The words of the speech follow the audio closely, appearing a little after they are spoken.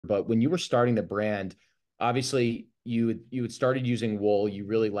but when you were starting the brand, obviously you had started using wool. You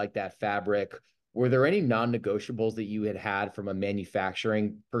really liked that fabric. Were there any non-negotiables that you had from a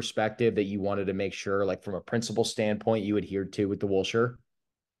manufacturing perspective that you wanted to make sure, like from a principle standpoint, you adhered to with the wool shirt?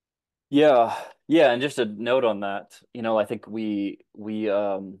 Yeah, yeah, and just a note on that, I think we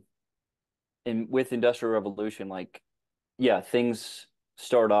in with Industrial Revolution, like, yeah, things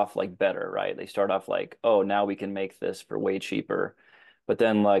start off like better, right? They start off like, oh, now we can make this for way cheaper. But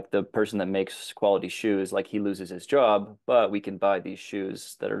then like the person that makes quality shoes, like he loses his job, but we can buy these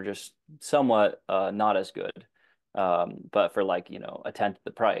shoes that are just somewhat not as good. But for like, a tenth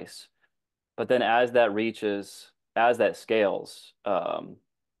the price. But then as that scales,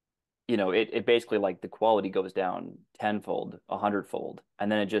 it basically like the quality goes down tenfold, a hundredfold,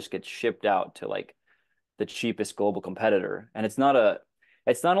 and then it just gets shipped out to like the cheapest global competitor. And it's not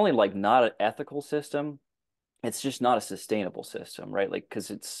only like not an ethical system, it's just not a sustainable system, right? Like,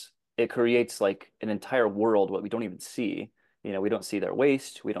 because it creates like an entire world what we don't even see. We don't see their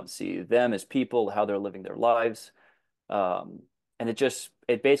waste, we don't see them as people, how they're living their lives. And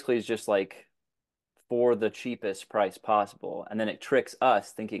it basically is just like for the cheapest price possible. And then it tricks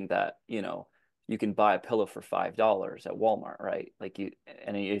us thinking that, you can buy a pillow for $5 at Walmart, right?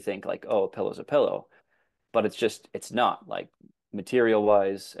 And you think like, oh, a pillow's a pillow, but it's not like material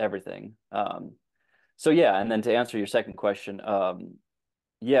wise, everything. So yeah, and then to answer your second question,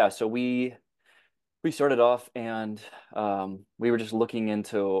 yeah, so we started off and we were just looking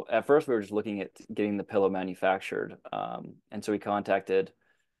into at first we were just looking at getting the pillow manufactured. And so we contacted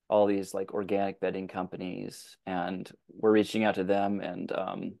all these like organic bedding companies and we're reaching out to them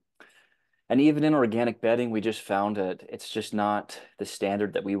and even in organic bedding, we just found that it's just not the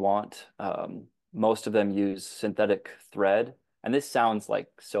standard that we want. Most of them use synthetic thread, and this sounds like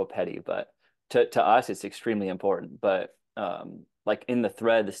so petty, but to us, it's extremely important. But like in the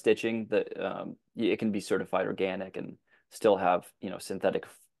thread, the stitching, it can be certified organic and still have synthetic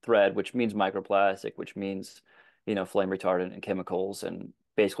thread, which means microplastic, which means flame retardant and chemicals, and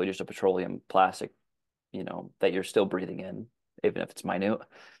basically just a petroleum plastic, that you're still breathing in, even if it's minute.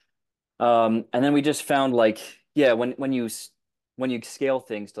 And then we just found like, yeah, when you scale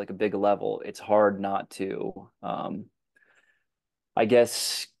things to like a big level, it's hard not to, I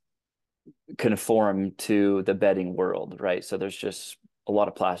guess, conform to the bedding world, right? So there's just a lot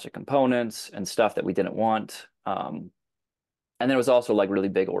of plastic components and stuff that we didn't want. And then it was also like really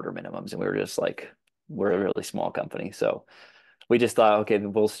big order minimums, and we were just like, we're a really small company, so we just thought, okay,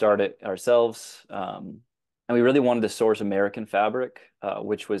 we'll start it ourselves. And we really wanted to source American fabric,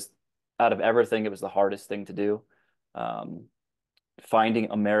 which was out of everything, it was the hardest thing to do. Um, Finding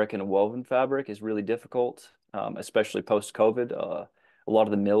American woven fabric is really difficult, especially post-COVID. A lot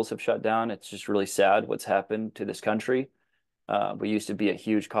of the mills have shut down. It's just really sad what's happened to this country. We used to be a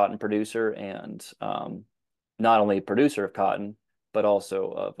huge cotton producer and not only a producer of cotton, but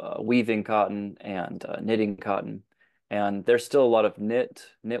also of weaving cotton and knitting cotton. And there's still a lot of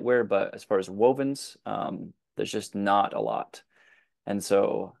knitwear, but as far as wovens, there's just not a lot. And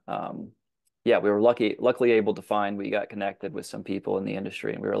so, yeah, we were luckily able to find, we got connected with some people in the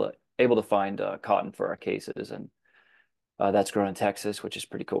industry and we were able to find cotton for our cases. And that's grown in Texas, which is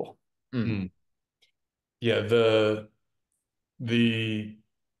pretty cool. Mm. Mm. Yeah, the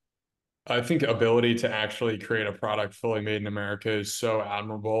I think ability to actually create a product fully made in America is so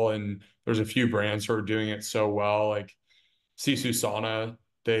admirable, and there's a few brands who are doing it so well, like Sisu Sauna.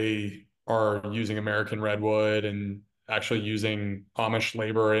 They are using American redwood and actually using Amish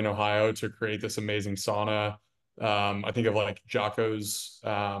labor in Ohio to create this amazing sauna. I think of like Jocko's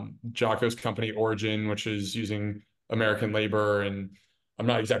company Origin, which is using American labor, and I'm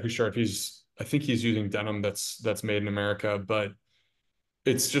not exactly sure if I think he's using denim that's made in America, but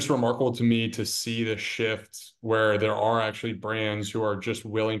it's just remarkable to me to see the shift where there are actually brands who are just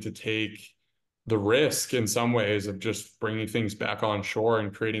willing to take the risk in some ways of just bringing things back on shore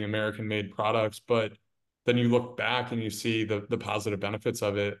and creating American made products. But then you look back and you see the positive benefits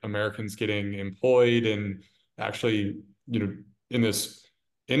of it, Americans getting employed and actually, in this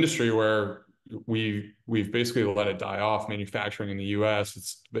industry where we've basically let it die off, manufacturing in the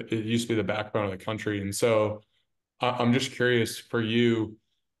US. It used to be the backbone of the country. And so I'm just curious for you,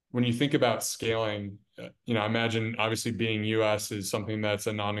 when you think about scaling, I imagine obviously being US is something that's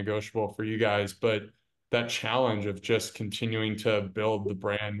a non-negotiable for you guys, but that challenge of just continuing to build the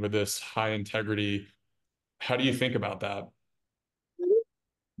brand with this high integrity, how do you think about that?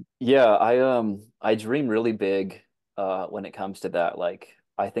 Yeah, I dream really big when it comes to that. Like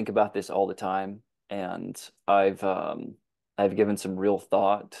I think about this all the time and I've given some real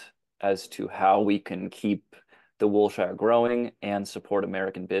thought as to how we can keep the Woolshire growing and support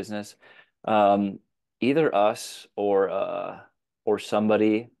American business. Um, Either us or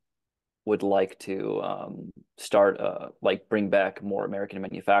somebody would like to start like bring back more American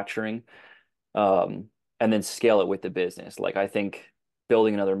manufacturing, um, and then scale it with the business. Like I think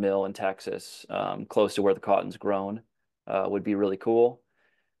building another mill in Texas, close to where the cotton's grown, would be really cool.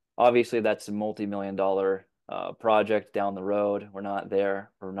 Obviously, that's a multi-million-dollar project down the road. We're not there.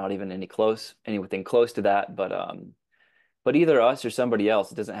 We're not even anything close to that. But either us or somebody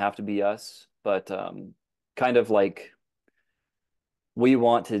else. It doesn't have to be us. But kind of like we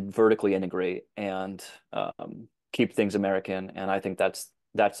want to vertically integrate and keep things American, and I think that's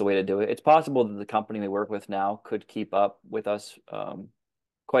the way to do it. It's possible that the company we work with now could keep up with us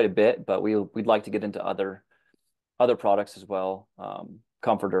quite a bit, but we'd like to get into other products as well,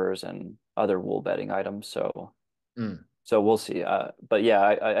 comforters and other wool bedding items. So we'll see. But yeah,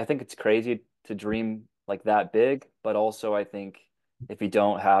 I think it's crazy to dream like that big, but also I think if you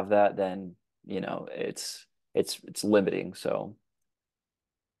don't have that, then it's limiting. So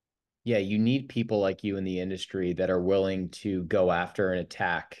Yeah, you need people like you in the industry that are willing to go after and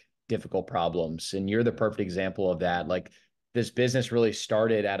attack difficult problems. And you're the perfect example of that. Like this business really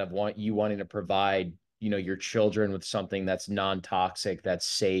started out of you wanting to provide, your children with something that's non-toxic, that's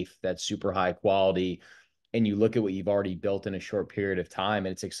safe, that's super high quality. And you look at what you've already built in a short period of time.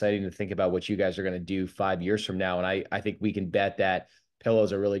 And it's exciting to think about what you guys are going to do 5 years from now. And I think we can bet that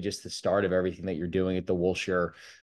pillows are really just the start of everything that you're doing at the Woolshire.